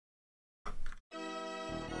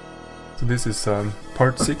So this is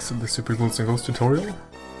part 6 of the Super Ghouls and Ghosts tutorial.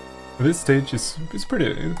 This stage is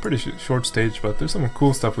pretty short stage, but there's some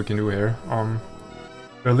cool stuff we can do here.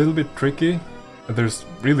 They're a little bit tricky. There's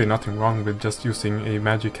really nothing wrong with just using a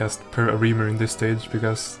magic cast per arremer in this stage,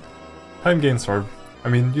 because time gains are... I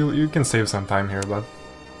mean, you can save some time here, but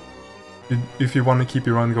if you want to keep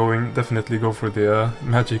your run going, definitely go for the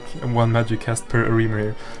one magic cast per arremer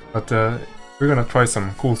here. But we're gonna try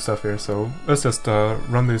some cool stuff here, so let's just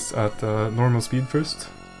run this at normal speed first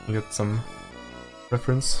and get some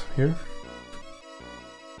reference here.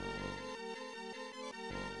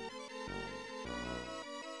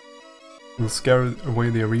 We'll scare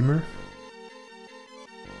away the arremer,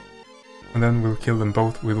 and then we'll kill them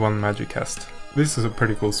both with one magic cast. This is a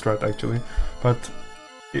pretty cool strat actually, but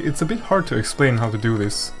it's a bit hard to explain how to do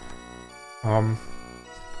this.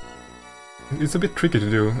 It's a bit tricky to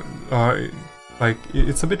do. Like,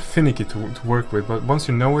 it's a bit finicky to work with, but once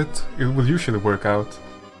you know it, it will usually work out.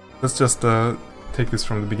 Let's just take this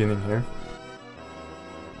from the beginning here.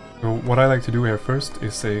 So what I like to do here first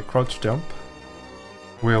is a crouch jump.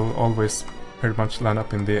 We'll always pretty much land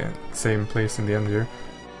up in the same place in the end here.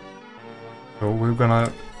 So we're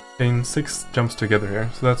gonna chain 6 jumps together here,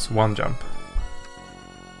 so that's 1 jump.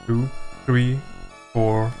 2, 3,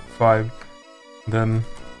 4, 5, then...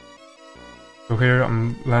 So here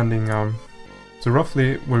I'm landing, so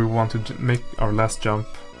roughly where we want to make our last jump.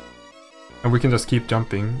 And we can just keep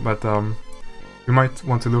jumping, but we might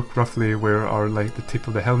want to look roughly where our, like, the tip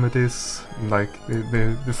of the helmet is, like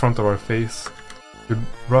the front of our face should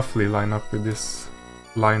roughly line up with this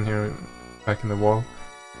line here back in the wall.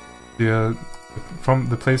 From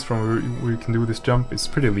the place from where you can do this jump is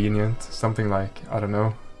pretty lenient, something like, I don't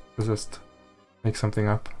know, let's just make something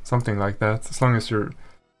up, something like that, as long as you're,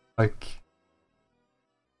 like,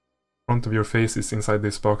 front of your face is inside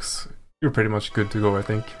this box, you're pretty much good to go, I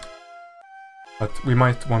think. But we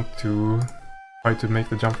might want to try to make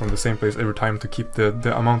the jump from the same place every time to keep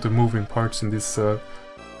the amount of moving parts in this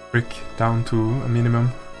brick down to a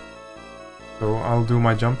minimum. So I'll do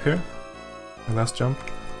my jump here, my last jump,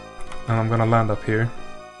 and I'm gonna land up here.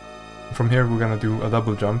 From here we're gonna do a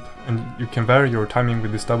double jump, and you can vary your timing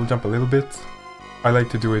with this double jump a little bit. I like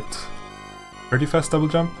to do it pretty fast double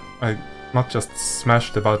jump. Not just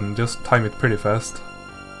smash the button, just time it pretty fast.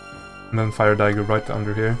 And then fire dagger right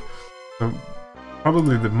under here. So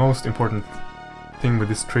probably the most important thing with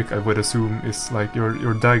this trick, I would assume, is like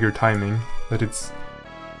your dagger timing, that it's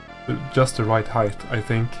just the right height, I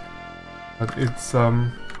think. But it's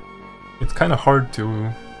kind of hard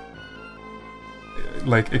to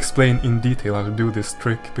like explain in detail how to do this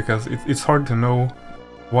trick, because it's hard to know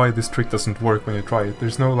why this trick doesn't work when you try it.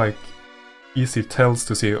 There's no like easy tells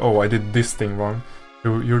to say, oh, I did this thing wrong.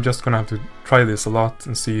 You're just gonna have to try this a lot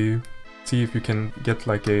and see if you can get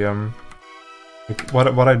like a like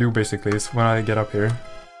what I do basically is, when I get up here,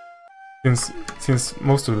 since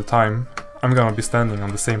most of the time I'm gonna be standing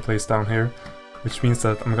on the same place down here, which means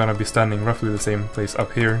that I'm gonna be standing roughly the same place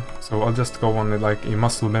up here, so I'll just go on like a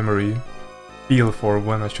muscle memory feel for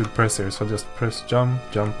when I should press here. So I'll just press jump,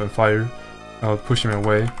 jump and fire. I'll push him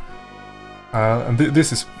away. And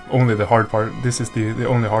this is only the hard part. This is the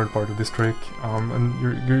only hard part of this trick,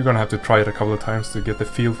 and you're gonna have to try it a couple of times to get the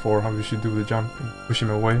feel for how you should do the jump and push him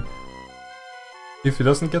away. If he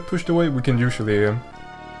doesn't get pushed away, we can usually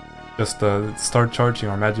just start charging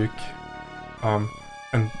our magic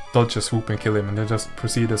and dodge a swoop and kill him, and then just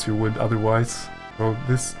proceed as you would otherwise. So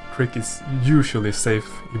this trick is usually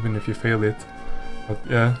safe, even if you fail it. But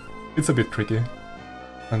yeah, it's a bit tricky.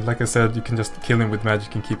 And like I said, you can just kill him with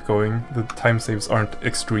magic and keep going. The time saves aren't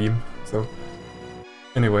extreme, so...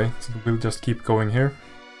 Anyway, so we'll just keep going here.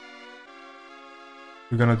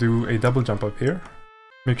 We're gonna do a double jump up here.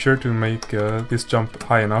 Make sure to make this jump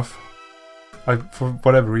high enough. For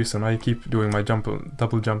whatever reason, I keep doing my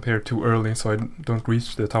double jump here too early, so I don't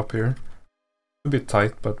reach the top here. A bit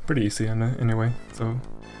tight, but pretty easy anyway. So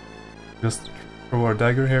just throw our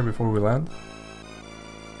dagger here before we land,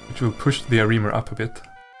 which will push the arremer up a bit.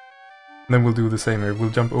 And then we'll do the same here. We'll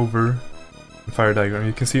jump over and fire dagger, and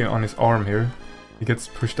you can see on his arm here, he gets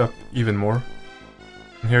pushed up even more.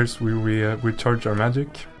 And here's where we charge our magic.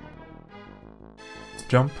 Let's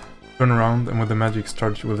jump, turn around, and when the magic's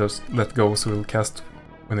charged, we'll just let go, so we'll cast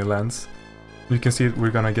when it lands. You can see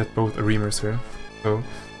we're gonna get both arremers here. So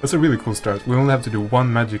that's a really cool start. We only have to do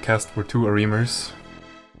 1 magic cast for 2 arremers.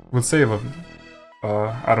 We'll save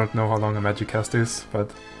I don't know how long a magic cast is,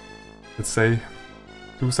 but let's say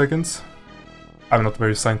 2 seconds. I'm not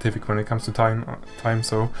very scientific when it comes to time,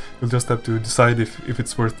 so you'll just have to decide if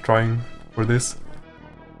it's worth trying for this.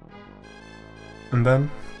 And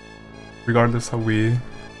then, regardless how we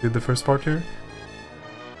did the first part here.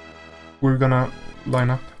 We're gonna line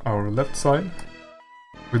up our left side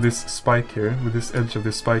with this spike here, with this edge of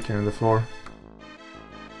this spike here in the floor.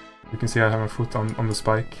 You can see I have my foot on the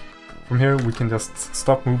spike. From here we can just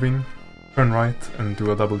stop moving, turn right and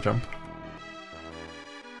do a double jump.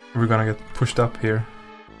 We're gonna get pushed up here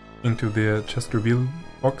into the chest reveal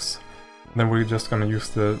box. Then we're just gonna use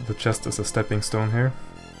the chest as a stepping stone here.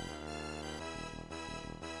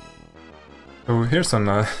 So here's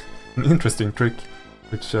an interesting trick,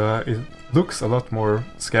 which it looks a lot more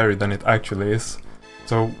scary than it actually is.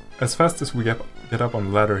 So as fast as we get up on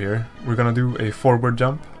the ladder here, we're gonna do a forward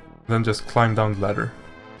jump, then just climb down the ladder.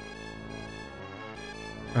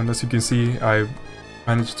 And as you can see, I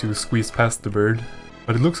managed to squeeze past the bird,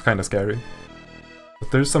 but it looks kinda scary.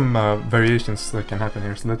 But there's some variations that can happen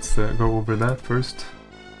here, so let's go over that first.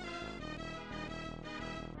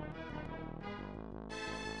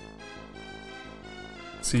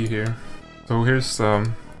 Let's see here. So here's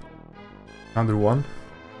another one.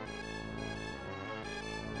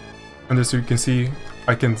 And as you can see,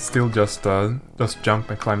 I can still just jump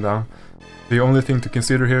and climb down. The only thing to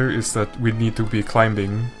consider here is that we need to be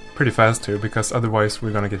climbing pretty fast here, because otherwise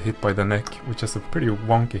we're gonna get hit by the neck, which is a pretty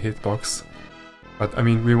wonky hitbox. But I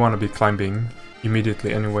mean, we want to be climbing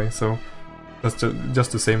immediately anyway, so that's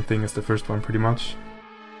just the same thing as the first one pretty much.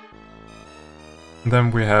 And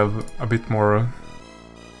then we have a bit more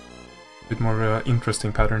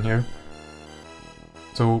interesting pattern here.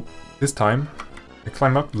 So this time I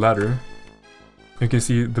climb up the ladder. You can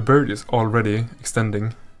see the bird is already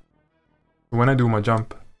extending. So when I do my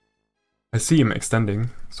jump, I see him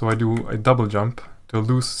extending, so I do a double jump to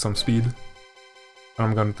lose some speed, and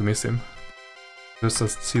I'm going to miss him.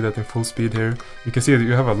 Just see that in full speed here. You can see that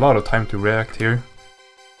you have a lot of time to react here.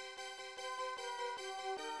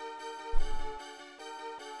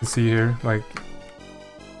 You can see here, like,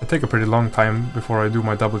 I take a pretty long time before I do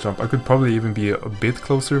my double jump. I could probably even be a bit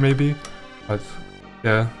closer maybe, but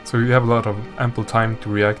yeah, so you have a lot of ample time to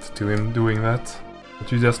react to him doing that.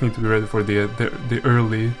 But you just need to be ready for the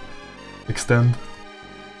early extend.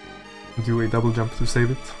 Do a double jump to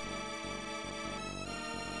save it.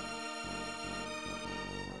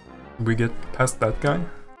 We get past that guy.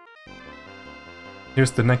 Here's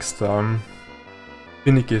the next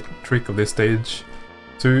finicky trick of this stage.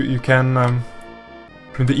 So you can, I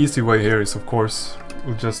mean, the easy way here is, of course,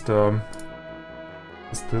 we'll just let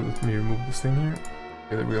me remove this thing here.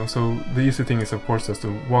 Okay, there we go. So the easy thing is, of course, just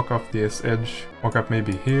to walk off this edge, walk up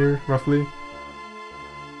maybe here, roughly,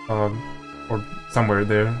 or somewhere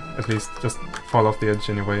there, at least. Just fall off the edge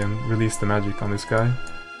anyway and release the magic on this guy.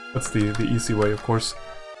 That's the easy way, of course.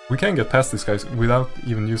 We can get past these guys without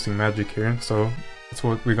even using magic here, so that's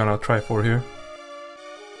what we're gonna try for here.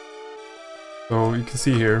 So you can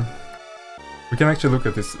see here, we can actually look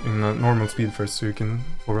at this in normal speed first, so you can,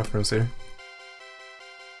 for reference here.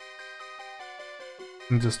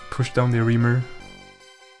 And just push down the arremer,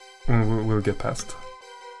 and we'll get past.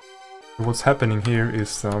 So what's happening here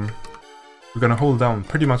is we're gonna hold down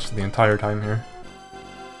pretty much the entire time here.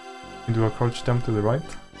 And do a crouch jump to the right.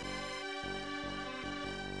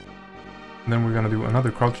 And then we're gonna do another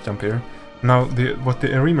crouch jump here. Now, what the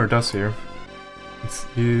arremer does here is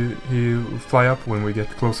he'll fly up when we get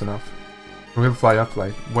close enough. So he'll fly up,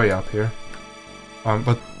 like, way up here.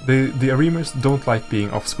 But the arremers don't like being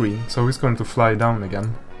off screen, so he's going to fly down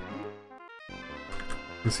again.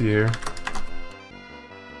 You see here.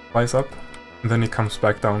 Flies up, and then he comes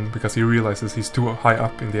back down because he realizes he's too high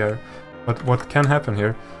up in the air. But what can happen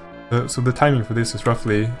here, so the timing for this is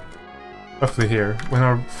roughly here. When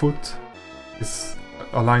our foot is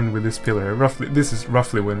aligned with this pillar here, this is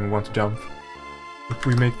roughly when we want to jump. If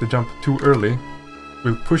we make the jump too early,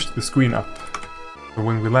 we'll push the screen up. So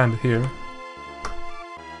when we land here,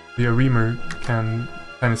 the arremer can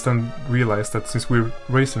instead realize that since we're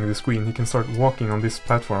raising the screen, he can start walking on this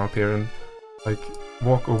platform up here and, like,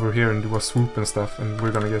 walk over here and do a swoop and stuff, and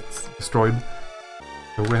we're gonna get destroyed.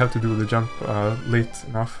 So we have to do the jump late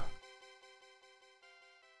enough.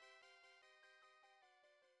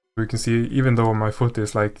 You can see, even though my foot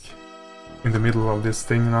is, like, in the middle of this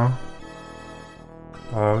thing now,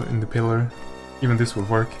 in the pillar, even this will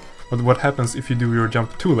work. But what happens if you do your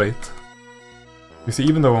jump too late? You see,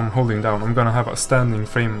 even though I'm holding down, I'm gonna have a standing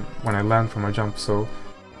frame when I land from my jump, so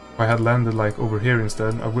if I had landed, like, over here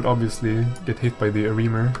instead, I would obviously get hit by the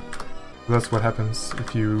arremer. So that's what happens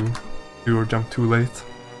if you do your jump too late.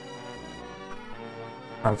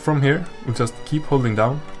 Now from here, we'll just keep holding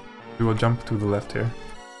down, do a jump to the left here.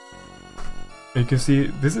 And you can see,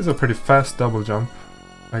 this is a pretty fast double jump.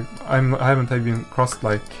 Like, I haven't even crossed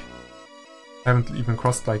like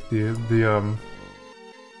the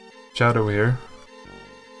shadow here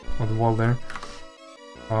on the wall there.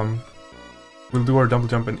 We'll do our double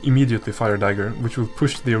jump and immediately fire dagger, which will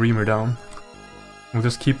push the arremer down. We'll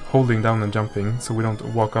just keep holding down and jumping so we don't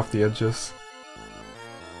walk off the edges.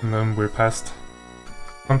 And then we're past.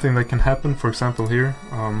 Something that can happen, for example here,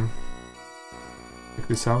 check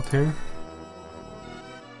this out here.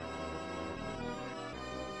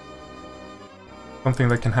 Something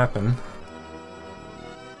that can happen.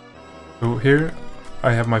 So here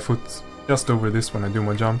I have my foot just over this when I do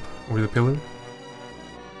my jump over the pillar.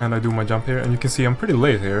 And I do my jump here, and you can see I'm pretty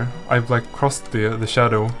late here. I've like crossed the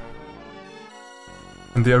shadow,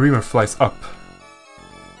 and the arremer flies up.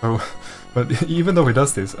 So, but even though he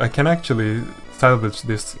does this, I can actually salvage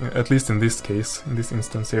this, at least in this case, in this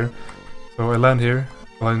instance here. So I land here,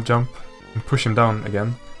 I jump, and push him down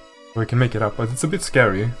again, so I can make it up. But it's a bit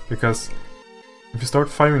scary, because if you start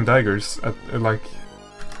firing daggers at like...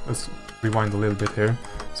 Let's rewind a little bit here.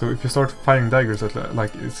 So if you start firing daggers at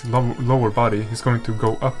like its lower body, he's going to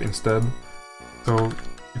go up instead. So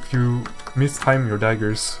if you mistime your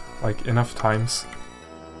daggers like enough times,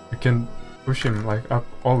 you can push him like up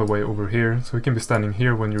all the way over here, so he can be standing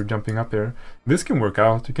here when you're jumping up here. This can work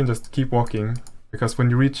out, you can just keep walking, because when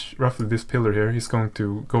you reach roughly this pillar here, he's going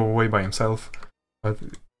to go away by himself. But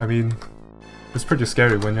I mean, it's pretty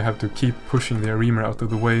scary when you have to keep pushing the arremer out of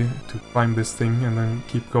the way to climb this thing and then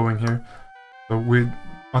keep going here. So we'd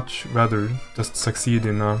much rather just succeed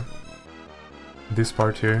in this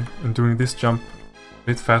part here, and doing this jump a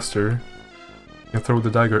bit faster. You can throw the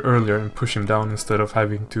dagger earlier and push him down instead of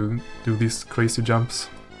having to do these crazy jumps.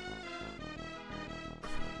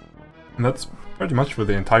 And that's pretty much for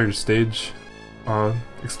the entire stage,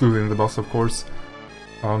 excluding the boss of course.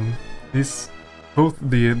 Both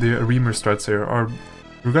the arremer strats here are...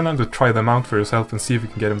 You're gonna have to try them out for yourself and see if you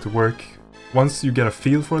can get them to work. Once you get a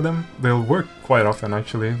feel for them, they'll work quite often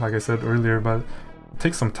actually, like I said earlier, but it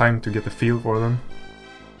takes some time to get the feel for them.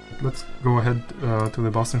 Let's go ahead to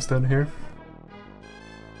the boss instead here.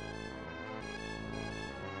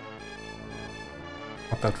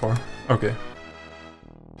 Not that far. Okay.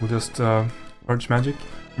 We'll just charge magic.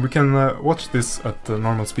 We can watch this at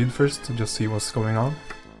normal speed first to just see what's going on.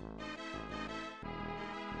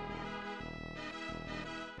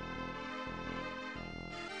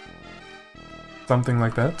 Something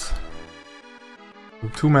like that. So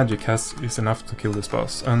 2 magic is enough to kill this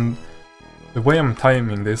boss, and the way I'm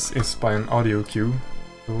timing this is by an audio cue.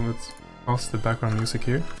 So let's pause the background music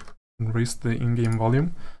here and raise the in-game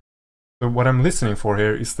volume. So what I'm listening for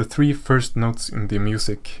here is the 3 first notes in the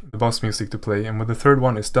music, the boss music to play, and when the 3rd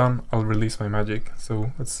one is done, I'll release my magic.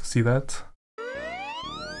 So let's see that.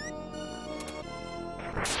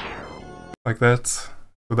 Like that.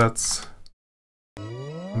 So that's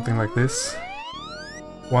something like this.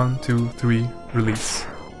 1, 2, 3, release.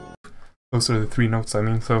 Those are the 3 notes, I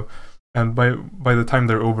mean. So, and by the time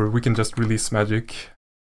they're over, we can just release magic.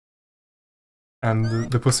 And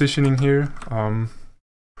the positioning here,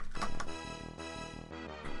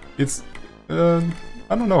 it's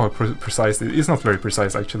I don't know how precise it is. It's not very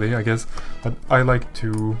precise actually, I guess. But I like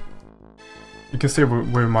to. You can see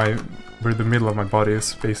where the middle of my body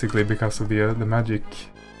is basically because of the magic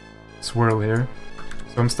swirl here.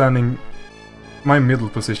 So I'm standing. My middle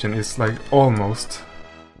position is like almost,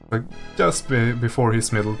 like just before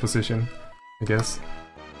his middle position, I guess.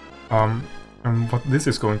 And what this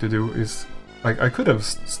is going to do is, like I could have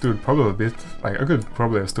stood probably a bit, like I could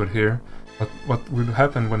probably have stood here, but what would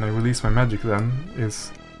happen when I release my magic then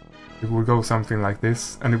is it will go something like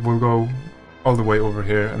this, and it will go all the way over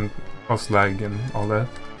here and cause lag and all that.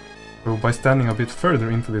 So by standing a bit further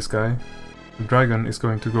into this guy, the dragon is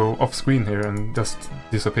going to go off screen here and just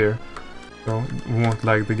disappear. So we won't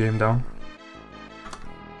lag the game down.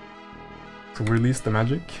 So release the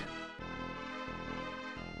magic.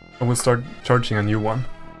 And we'll start charging a new one.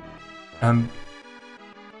 And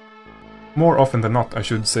more often than not, I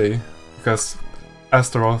should say, because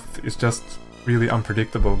Astaroth is just really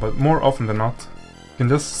unpredictable, but more often than not, you can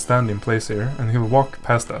just stand in place here and he'll walk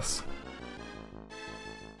past us.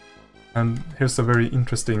 And here's a very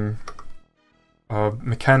interesting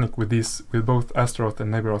mechanic with both Astaroth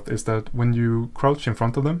and Nagaroth, is that when you crouch in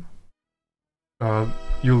front of them,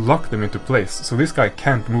 you lock them into place. So this guy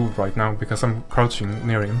can't move right now because I'm crouching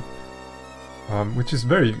near him, which is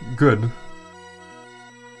very good.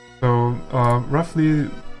 So roughly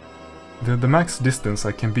the max distance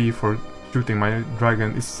I can be for shooting my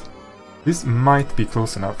dragon is, this might be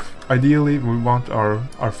close enough. Ideally we want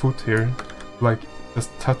our foot here, like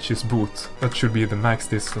just touch his boot. That should be the max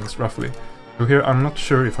distance roughly. So here I'm not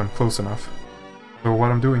sure if I'm close enough. So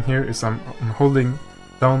what I'm doing here is I'm holding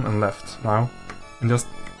down and left now, and just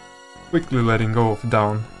quickly letting go of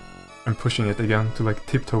down and pushing it again to like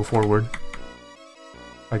tiptoe forward.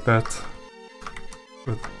 Like that.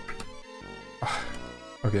 But,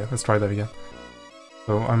 okay, let's try that again.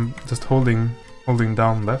 So I'm just holding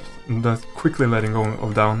down left, and that's quickly letting go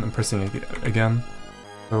of down and pressing it again.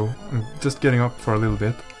 So I'm just getting up for a little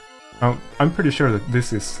bit. Now I'm pretty sure that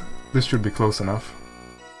this should be close enough.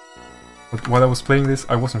 But while I was playing this,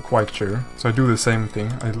 I wasn't quite sure, so I do the same thing.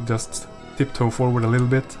 I just tiptoe forward a little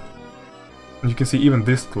bit, and you can see even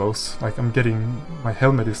this close. Like my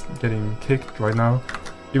helmet is getting kicked right now.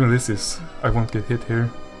 Even this is, I won't get hit here.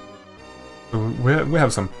 So we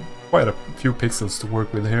have quite a few pixels to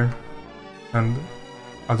work with here. And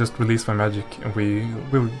I'll just release my magic and we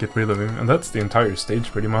will get rid of him. And that's the entire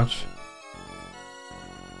stage pretty much.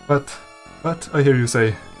 But I hear you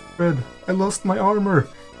say, Fred, I lost my armor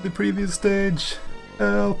in the previous stage.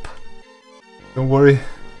 Help. Don't worry,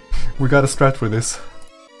 we got a strat for this.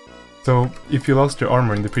 So if you lost your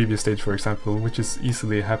armor in the previous stage, for example, which is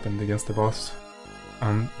easily happened against the boss,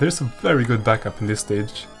 there's a very good backup in this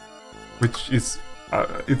stage, which is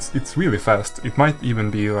it's really fast. It might even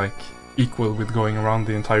be like equal with going around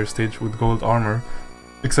the entire stage with gold armor,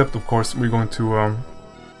 except of course we're going to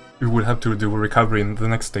we would have to do a recovery in the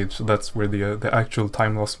next stage, so that's where the actual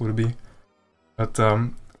time loss will be. But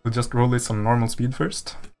we'll just roll this on normal speed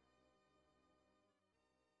first.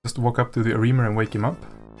 Just walk up to the arremer and wake him up,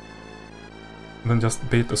 and then just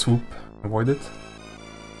bait a swoop, avoid it.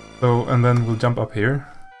 So, and then we'll jump up here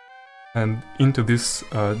and into this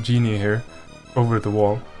genie here over the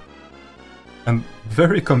wall. And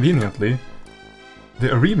very conveniently,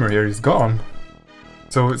 the arremer here is gone.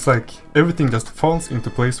 So it's like everything just falls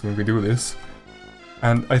into place when we do this.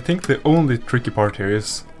 And I think the only tricky part here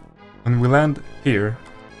is when we land here,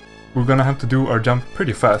 we're gonna have to do our jump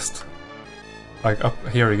pretty fast. Like up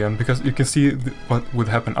here again, because you can see what would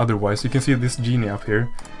happen otherwise. You can see this genie up here.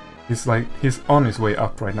 He's on his way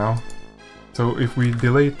up right now. So if we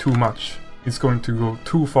delay too much, he's going to go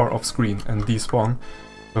too far off screen and despawn.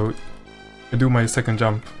 So I do my second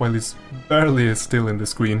jump while he's barely still in the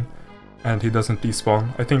screen and he doesn't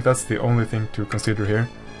despawn. I think that's the only thing to consider here.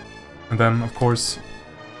 And then of course,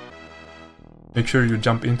 make sure you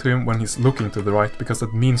jump into him when he's looking to the right, because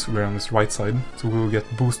that means we're on his right side, so we will get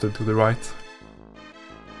boosted to the right.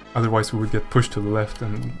 Otherwise we would get pushed to the left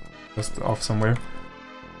and just off somewhere.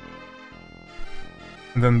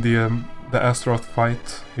 And then the Astaroth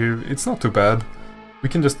fight here, it's not too bad. We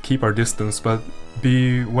can just keep our distance, but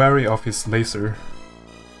be wary of his laser.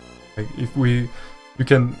 Like if you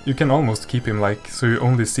can almost keep him like so you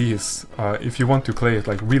only see his. If you want to play it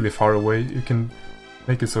like really far away, you can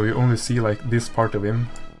make it so you only see like this part of him,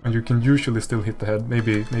 and you can usually still hit the head.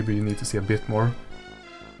 Maybe you need to see a bit more.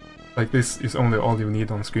 Like this is only all you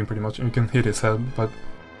need on screen pretty much, and you can hit his head, but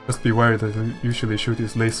just be wary that you usually shoot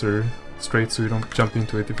his laser straight so you don't jump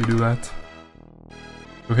into it if you do that.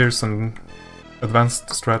 So here's some advanced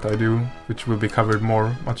strat I do, which will be covered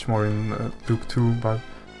much more in loop 2, but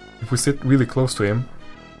if we sit really close to him,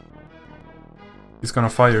 he's gonna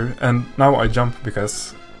fire, and now I jump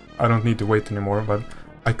because I don't need to wait anymore, but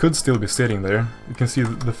I could still be sitting there. You can see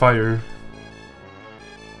the fire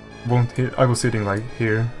won't hit. I was sitting like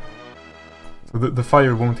here, so the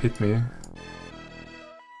fire won't hit me.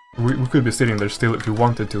 We could be sitting there still if we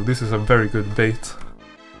wanted to. This is a very good bait.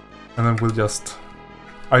 And then we'll just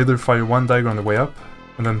either fire one dagger on the way up,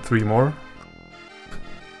 and then 3 more.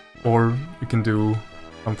 Or you can do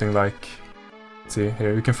something like, let's see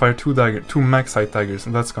here, you can fire 2 max height daggers,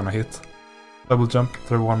 and that's gonna hit. Double jump,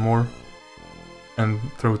 throw 1 more, and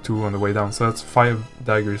throw 2 on the way down. So that's 5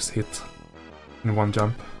 daggers hit in 1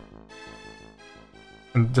 jump.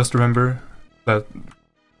 And just remember that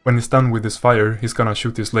when he's done with his fire, he's gonna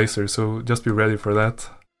shoot his laser, so just be ready for that.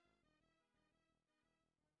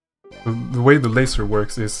 The way the laser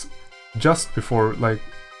works is just before, the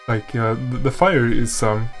fire is,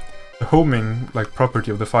 the homing property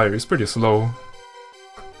of the fire is pretty slow.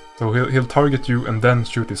 So he'll target you and then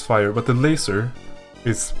shoot his fire, but the laser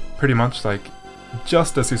is pretty much like,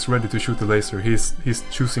 just as he's ready to shoot the laser, he's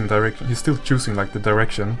choosing direction, he's still choosing like the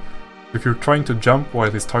direction. If you're trying to jump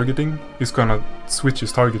while he's targeting, he's gonna switch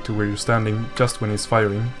his target to where you're standing just when he's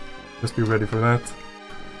firing. Just be ready for that.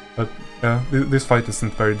 But yeah, this fight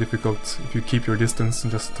isn't very difficult if you keep your distance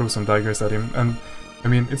and just throw some daggers at him. And I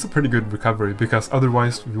mean, it's a pretty good recovery, because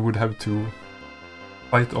otherwise we would have to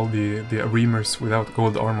fight all the arremers without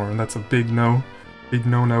gold armor, and that's a big no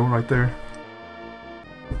right there.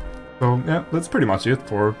 So yeah, that's pretty much it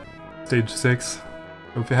for stage 6.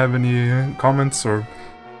 So if you have any comments or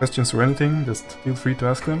questions or anything, just feel free to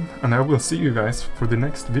ask them, and I will see you guys for the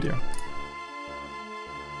next video.